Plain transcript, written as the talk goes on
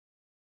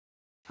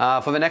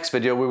For the next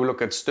video, we will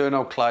look at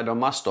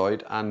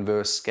sternocleidomastoid and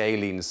the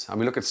scalenes. And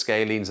we look at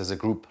scalenes as a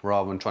group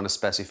rather than trying to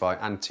specify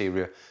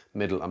anterior,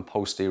 middle and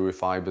posterior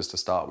fibers to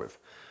start with.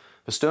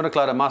 The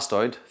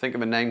sternocleidomastoid, think of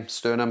the name,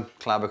 sternum,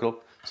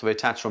 clavicle. So they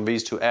attach from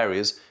these two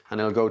areas and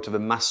they'll go to the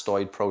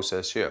mastoid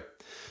process here.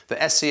 The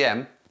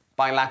SCM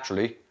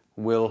bilaterally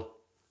will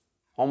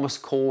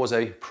almost cause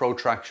a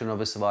protraction of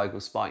the cervical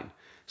spine.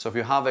 So if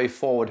you have a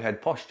forward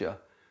head posture,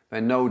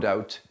 then no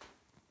doubt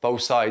both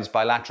sides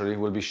bilaterally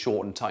will be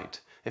short and tight.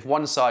 If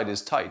one side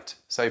is tight,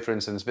 say for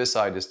instance this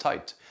side is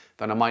tight,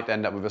 then I might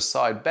end up with a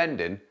side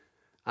bending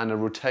and a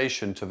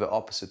rotation to the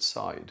opposite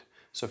side.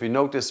 So if you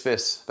notice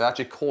this, they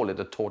actually call it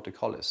a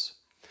torticollis.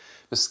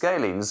 The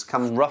scalenes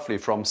come roughly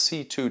from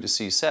C2 to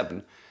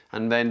C7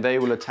 and then they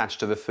will attach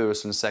to the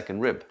first and second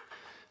rib.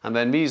 And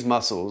then these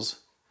muscles,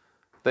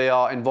 they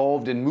are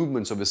involved in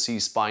movements of the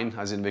C-spine,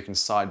 as in they can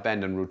side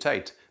bend and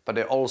rotate, but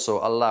they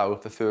also allow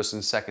the first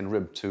and second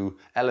rib to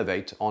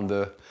elevate on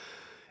the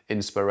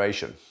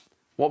inspiration.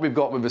 What we've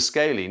got with the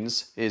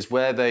scalenes is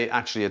where they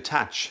actually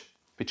attach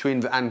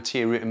between the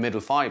anterior and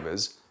middle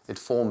fibers, it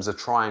forms a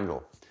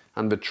triangle.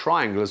 And the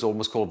triangle is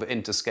almost called the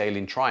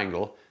interscalene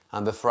triangle,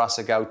 and the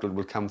thoracic outlet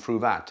will come through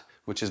that,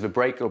 which is the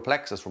brachial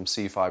plexus from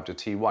C5 to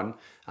T1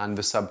 and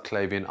the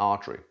subclavian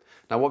artery.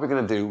 Now what we're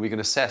going to do, we're going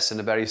to assess in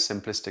a very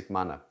simplistic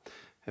manner.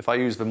 If I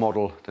use the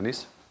model,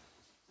 Denise.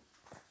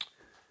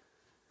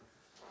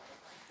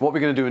 What we're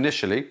going to do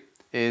initially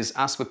is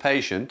ask the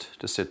patient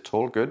to sit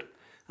tall, good,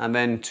 and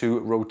then to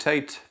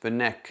rotate the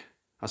neck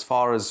as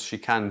far as she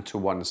can to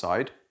one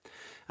side.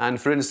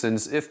 And for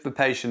instance, if the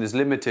patient is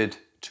limited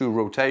to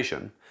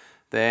rotation,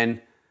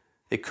 then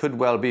it could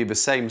well be the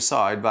same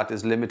side that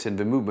is limiting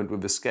the movement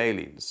with the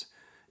scalenes.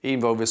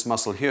 Even though this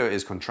muscle here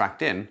is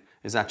contracting,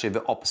 it's actually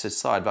the opposite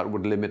side that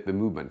would limit the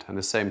movement, and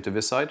the same to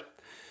this side.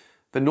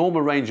 The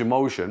normal range of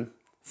motion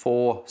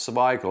for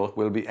cervical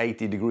will be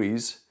 80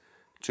 degrees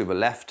to the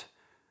left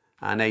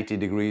and 80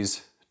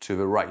 degrees to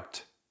the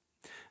right.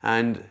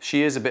 And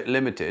she is a bit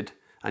limited,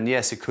 and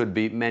yes, it could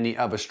be many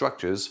other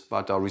structures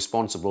that are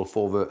responsible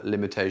for the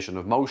limitation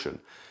of motion.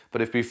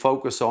 But if we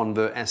focus on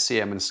the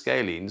SCM and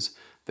scalenes,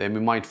 then we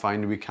might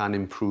find we can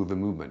improve the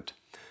movement.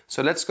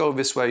 So let's go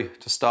this way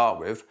to start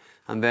with,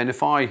 and then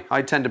if I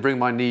tend to bring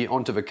my knee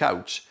onto the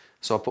couch,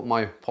 so I put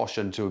my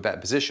posture into a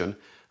better position,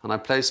 and I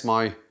place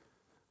my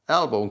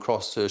elbow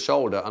across her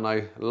shoulder and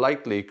I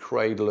lightly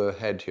cradle her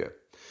head here.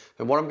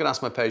 And what I'm going to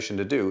ask my patient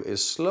to do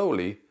is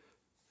slowly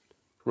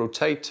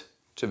rotate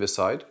to this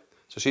side.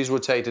 So she's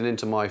rotating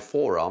into my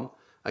forearm,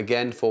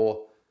 again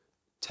for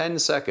 10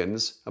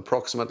 seconds,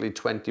 approximately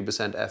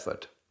 20%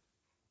 effort.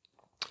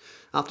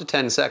 After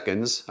 10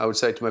 seconds, I would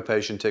say to my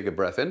patient, take a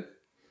breath in.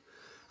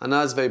 And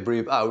as they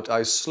breathe out,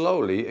 I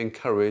slowly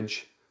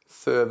encourage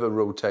further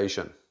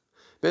rotation.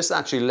 This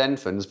actually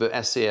lengthens the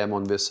SCM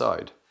on this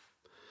side,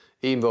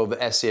 even though the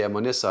SCM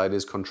on this side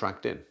is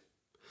contracting.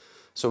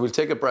 So we'll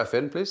take a breath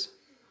in, please.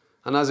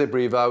 And as I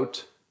breathe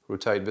out,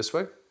 rotate this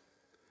way,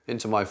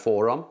 into my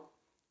forearm.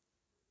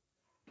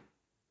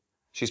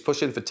 She's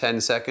pushing for 10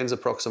 seconds,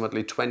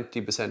 approximately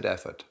 20%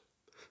 effort.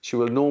 She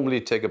will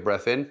normally take a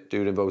breath in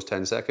during those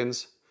 10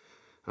 seconds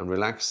and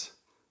relax.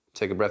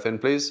 Take a breath in,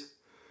 please.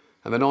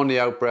 And then on the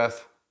out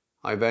breath,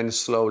 I then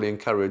slowly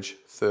encourage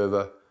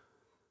further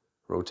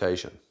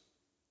rotation.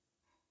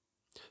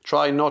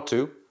 Try not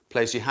to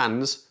place your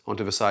hands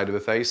onto the side of the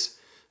face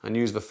and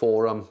use the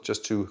forearm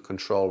just to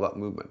control that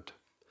movement.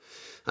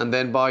 And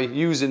then by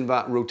using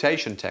that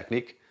rotation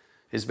technique,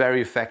 is very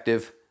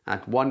effective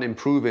at one,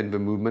 improving the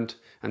movement,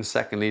 and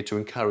secondly, to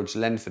encourage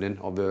lengthening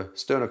of the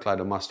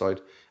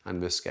sternocleidomastoid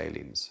and the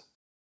scalenes.